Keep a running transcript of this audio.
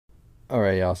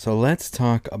Alright, y'all. So let's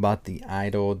talk about The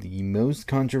Idol, the most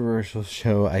controversial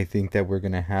show I think that we're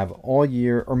going to have all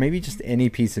year, or maybe just any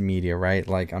piece of media, right?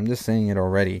 Like, I'm just saying it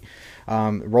already.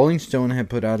 Rolling Stone had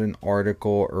put out an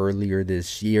article earlier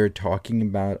this year talking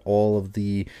about all of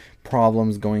the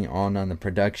problems going on the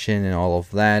production and all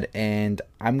of that, and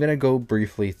I'm going to go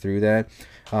briefly through that.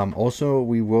 Also,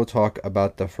 we will talk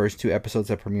about the first two episodes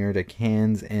that premiered at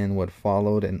Cannes and what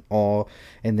followed and all,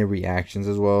 and the reactions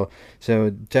as well. So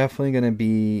definitely gonna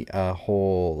be a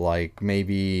whole like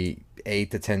maybe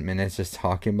 8 to 10 minutes just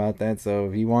talking about that. So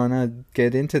if you wanna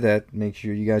get into that, make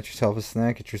sure you got yourself a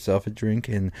snack, get yourself a drink,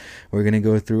 and we're gonna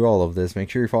go through all of this.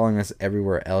 Make sure you're following us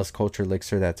everywhere else. Culture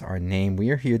Elixir, that's our name. We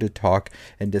are here to talk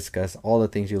and discuss all the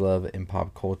things you love in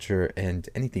pop culture and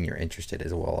anything you're interested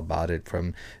as well about it,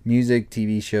 from music,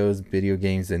 TV shows, video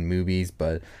games, and movies.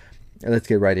 But let's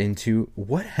get right into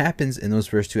what happens in those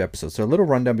first two episodes. So a little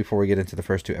rundown before we get into the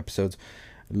first two episodes.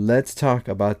 Let's talk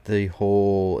about the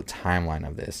whole timeline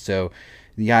of this. So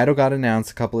The Idol got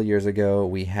announced a couple of years ago.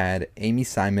 We had Amy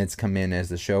Simons come in as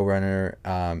the showrunner,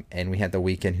 and we had The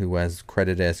Weeknd, who was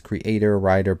credited as creator,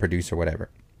 writer, producer, whatever.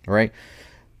 All right.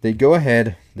 They go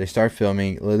ahead, they start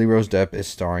filming. Lily Rose Depp is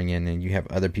starring in, and you have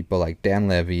other people like Dan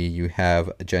Levy, you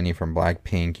have Jennie from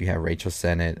Blackpink, you have Rachel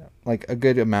Sennett. Like, a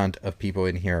good amount of people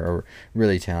in here are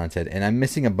really talented. And I'm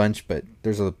missing a bunch, but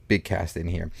there's a big cast in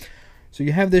here. So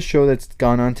you have this show that's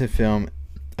gone on to film.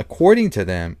 According to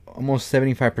them, almost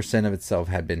 75% of itself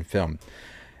had been filmed.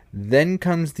 Then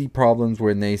comes the problems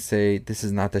when they say this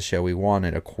is not the show we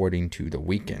wanted, according to The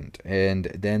Weeknd. And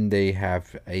then they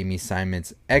have Amy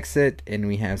Simons exit, and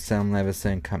we have Sam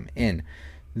Levinson come in.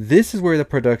 This is where the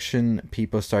production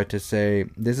people start to say,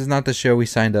 this is not the show we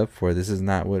signed up for. This is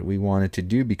not what we wanted to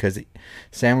do, because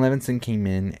Sam Levinson came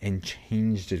in and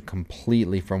changed it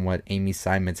completely from what Amy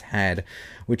Simons had,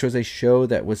 which was a show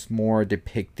that was more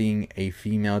depicting a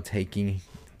female taking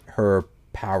her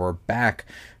power back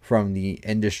from the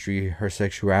industry, her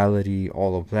sexuality,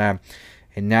 all of that.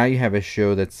 And now you have a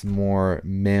show that's more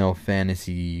male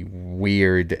fantasy,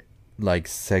 weird, like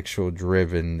sexual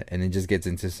driven, and it just gets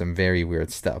into some very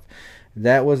weird stuff.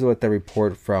 That was what the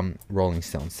report from Rolling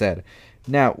Stone said.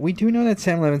 Now, we do know that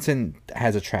Sam Levinson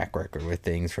has a track record with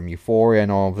things from Euphoria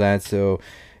and all of that, so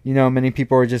many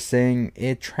people are just saying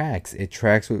it tracks. It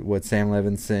tracks with what Sam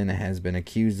Levinson has been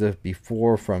accused of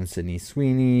before, from Sydney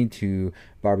Sweeney to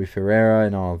Barbie Ferreira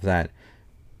and all of that.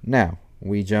 Now,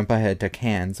 we jump ahead to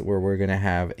Cannes, where we're going to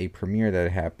have a premiere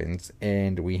that happens,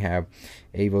 and we have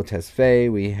Avo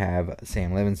Tesfaye, we have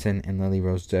Sam Levinson and Lily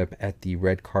Rose Depp at the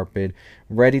red carpet,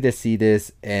 ready to see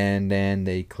this, and then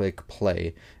they click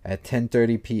play. At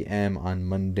 10:30 p.m. on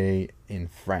Monday in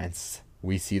France,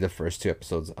 we see the first two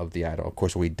episodes of The Idol. Of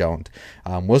course, we don't.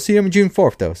 We'll see them June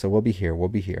 4th, though, so we'll be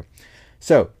here.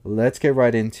 So, let's get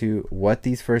right into what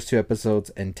these first two episodes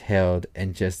entailed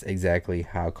and just exactly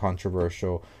how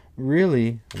controversial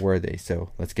really were they. So,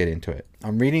 let's get into it.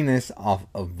 I'm reading this off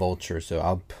of Vulture, so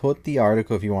I'll put the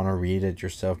article if you want to read it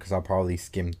yourself, because I'll probably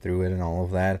skim through it and all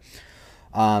of that.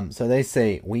 So they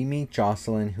say, we meet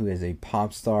Jocelyn, who is a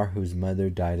pop star whose mother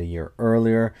died a year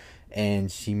earlier,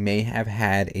 and she may have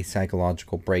had a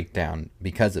psychological breakdown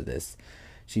because of this.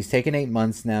 She's taken 8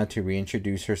 months now to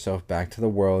reintroduce herself back to the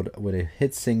world with a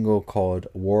hit single called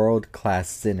World Class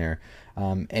Sinner.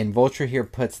 And Vulture here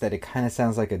puts that it kind of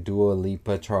sounds like a Dua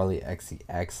Lipa, Charlie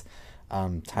XCX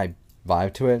type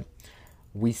vibe to it.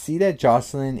 We see that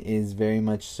Jocelyn is very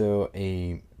much so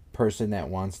a person that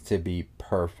wants to be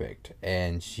perfect,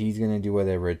 and she's going to do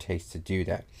whatever it takes to do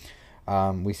that.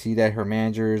 We see that her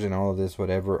managers and all of this,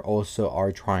 whatever, also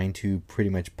are trying to pretty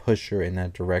much push her in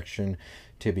that direction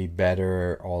to be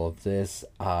better, all of this.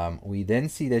 We then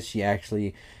see that she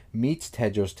actually meets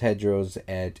Tedros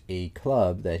at a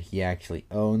club that he actually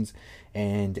owns,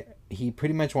 and he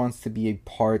pretty much wants to be a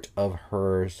part of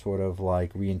her sort of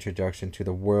like reintroduction to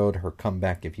the world, her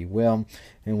comeback, if you will,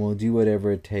 and will do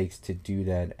whatever it takes to do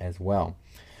that as well.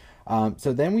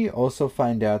 So then we also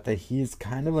find out that he's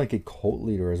kind of like a cult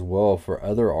leader as well for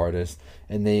other artists,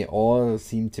 and they all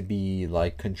seem to be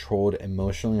like controlled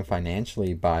emotionally and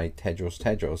financially by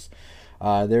Tedros.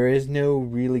 There is no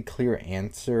really clear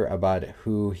answer about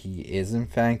who he is, in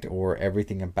fact, or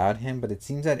everything about him, but it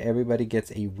seems that everybody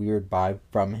gets a weird vibe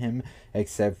from him,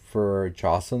 except for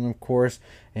Jocelyn, of course,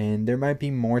 and there might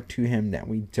be more to him that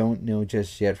we don't know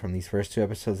just yet from these first two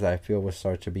episodes that I feel will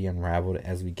start to be unraveled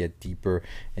as we get deeper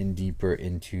and deeper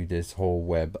into this whole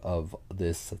web of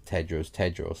this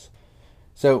Tedros.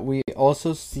 So we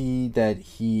also see that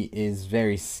he is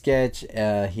very sketch.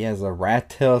 He has a rat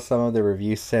tail, some of the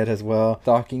reviews said as well.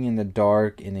 Stalking in the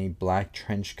dark in a black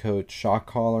trench coat, shock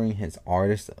collaring his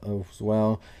artist as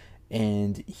well.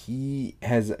 and he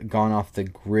has gone off the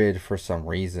grid for some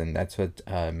reason. That's what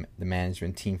the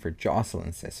management team for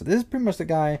Jocelyn says. So this is pretty much the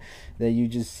guy that you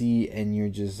just see and you're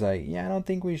just like, yeah, I don't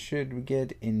think we should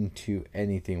get into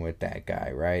anything with that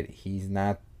guy, right? He's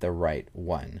not the right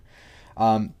one.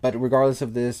 But regardless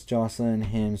of this, Jocelyn and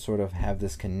him sort of have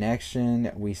this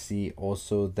connection. We see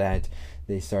also that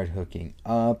they start hooking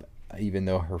up, even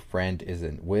though her friend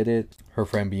isn't with it. Her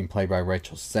friend being played by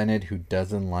Rachel Sennett, who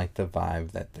doesn't like the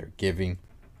vibe that they're giving.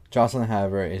 Jocelyn,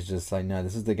 however, is just like, no,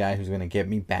 this is the guy who's going to get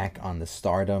me back on the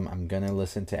stardom. I'm going to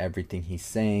listen to everything he's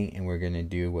saying, and we're going to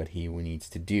do what he needs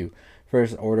to do.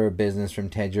 First order of business from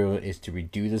Tedros is to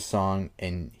redo the song,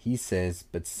 and he says,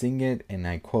 but sing it, and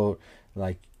I quote,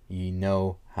 like you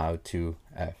know how to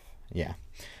F. Yeah.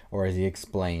 Or as he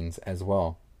explains as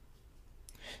well.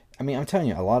 I mean, I'm telling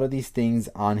you, a lot of these things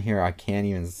on here I can't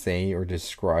even say or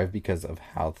describe because of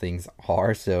how things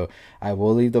are. So I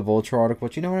will leave the Vulture article.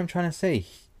 But you know what I'm trying to say,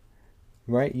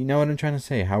 right? You know what I'm trying to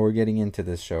say, how we're getting into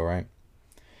this show, right?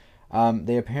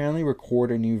 They apparently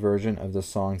record a new version of the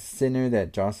song Sinner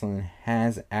that Jocelyn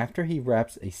has after he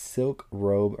wraps a silk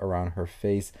robe around her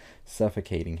face,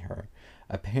 suffocating her.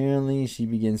 Apparently, she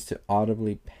begins to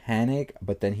audibly panic,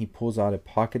 but then he pulls out a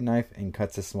pocket knife and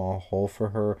cuts a small hole for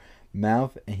her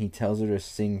mouth, and he tells her to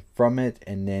sing from it,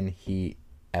 and then he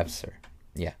F's her.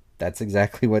 Yeah, that's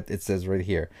exactly what it says right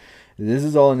here. This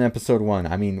is all in episode 1.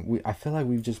 I mean, I feel like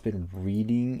we've just been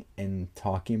reading and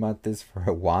talking about this for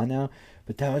a while now,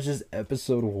 but that was just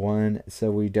episode 1,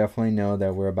 so we definitely know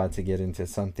that we're about to get into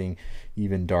something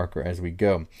even darker as we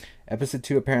go. Episode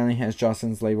 2 apparently has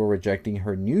Jocelyn's label rejecting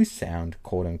her new sound,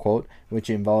 quote unquote, which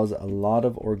involves a lot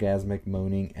of orgasmic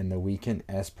moaning and the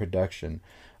Weeknd-esque production.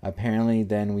 Apparently,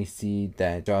 then we see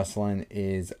that Jocelyn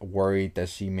is worried that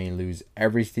she may lose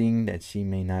everything, that she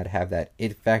may not have that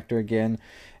it factor again.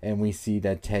 And we see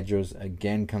that Tedros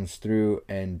again comes through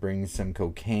and brings some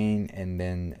cocaine, and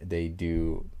then they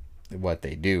do what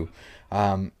they do.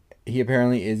 He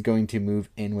apparently is going to move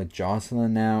in with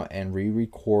Jocelyn now and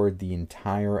re-record the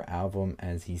entire album,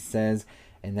 as he says,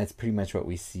 and that's pretty much what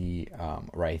we see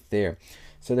right there.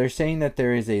 So they're saying that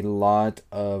there is a lot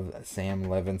of Sam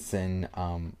Levinson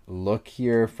look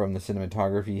here, from the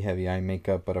cinematography, heavy eye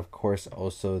makeup, but of course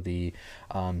also the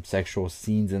sexual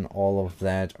scenes and all of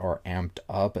that are amped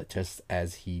up just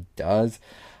as he does.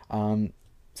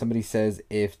 Somebody says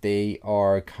if they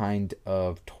are kind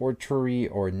of torture-y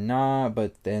or not,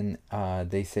 but then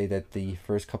they say that the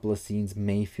first couple of scenes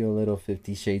may feel a little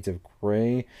 50 Shades of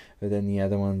Grey, but then the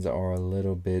other ones are a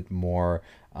little bit more,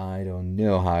 I don't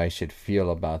know how I should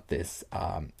feel about this.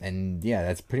 And yeah,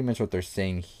 that's pretty much what they're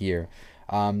saying here.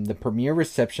 The premiere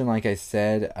reception, like I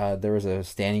said, there was a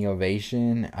standing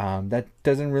ovation. That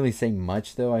doesn't really say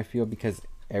much, though, I feel, because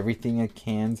everything at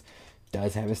Cannes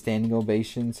does have a standing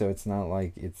ovation, so it's not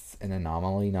like it's an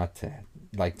anomaly not to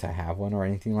like to have one or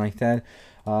anything like that.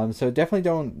 So definitely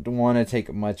don't want to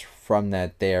take much from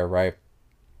that there, right?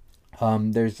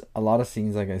 There's a lot of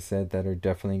scenes, like I said, that are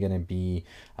definitely going to be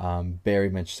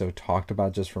very much so talked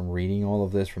about just from reading all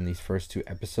of this from these first 2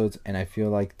 episodes, and I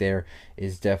feel like there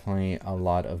is definitely a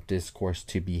lot of discourse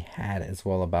to be had as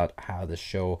well about how the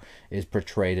show is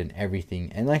portrayed and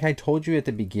everything. And like I told you at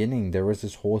the beginning, there was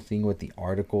this whole thing with the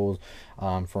articles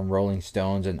from Rolling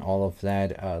Stones and all of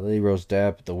that. Lily Rose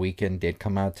Depp, The Weeknd, did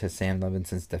come out to Sam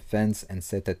Levinson's defense and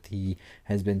said that he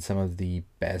has been some of the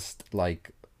best,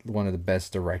 like one of the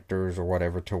best directors or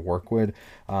whatever to work with.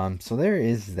 So there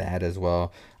is that as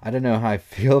well. I don't know how I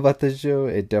feel about this show.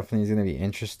 It definitely is going to be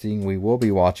interesting. We will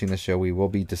be watching the show. We will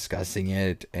be discussing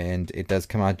it, and it does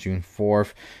come out June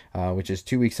 4th, which is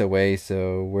 2 weeks away.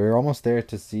 So we're almost there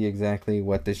to see exactly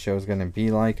what this show is going to be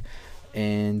like.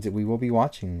 And we will be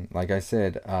watching, like I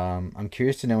said. I'm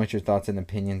curious to know what your thoughts and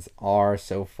opinions are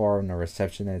so far on the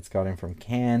reception that it's gotten from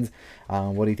Cannes.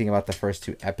 What do you think about the first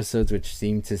 2 episodes, which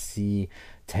seem to see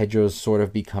Tedros sort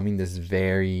of becoming this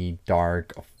very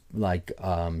dark, like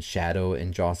shadow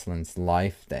in Jocelyn's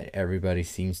life that everybody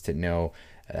seems to know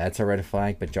that's a red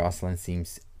flag, but Jocelyn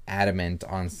seems adamant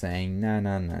on saying nah,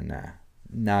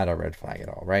 not a red flag at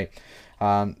all, right?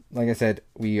 Like I said,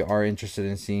 we are interested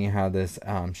in seeing how this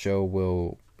show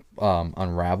will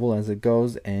unravel as it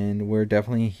goes, and we're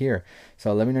definitely here.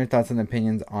 So let me know your thoughts and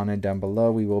opinions on it down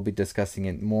below. We will be discussing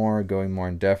it more, going more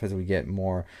in depth as we get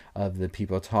more of the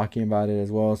people talking about it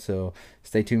as well. So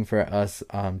stay tuned for us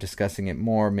discussing it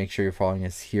more. Make sure you're following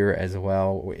us here as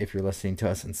well. If you're listening to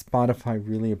us on Spotify,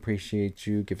 really appreciate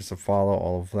you. Give us a follow.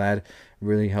 All of that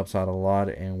really helps out a lot,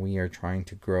 and we are trying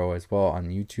to grow as well on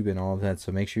YouTube and all of that.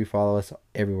 So make sure you follow us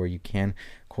everywhere you can.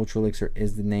 Cultural Elixir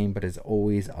is the name, but as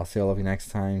always, I'll see all of you next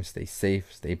time. Stay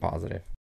safe, stay positive.